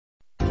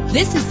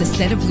This is the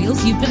set of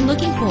wheels you've been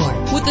looking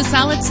for, with a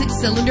solid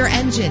 6-cylinder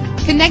engine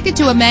connected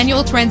to a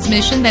manual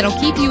transmission that'll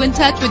keep you in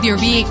touch with your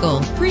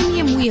vehicle.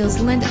 Premium wheels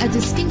lend a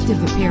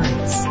distinctive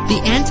appearance. The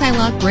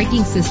anti-lock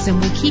braking system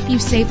will keep you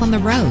safe on the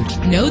road.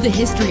 Know the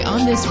history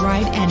on this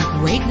ride and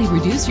greatly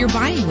reduce your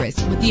buying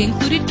risk with the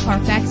included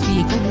Carfax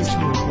Vehicle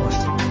History Report.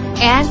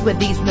 And with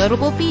these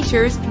notable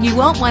features, you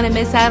won't want to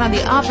miss out on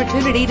the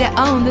opportunity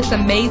to own this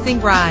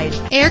amazing ride.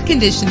 Air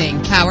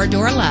conditioning, power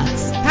door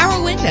locks,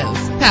 power windows,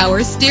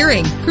 power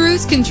steering,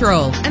 cruise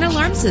control, an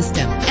alarm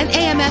system, an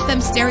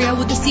AM/FM stereo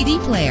with a CD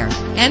player.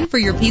 And for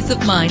your peace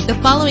of mind, the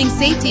following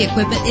safety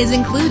equipment is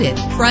included: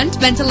 front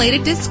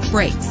ventilated disc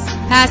brakes,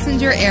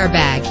 passenger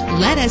airbag.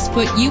 Let us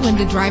put you in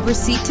the driver's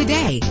seat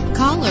today.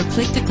 Call or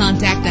click to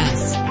contact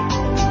us.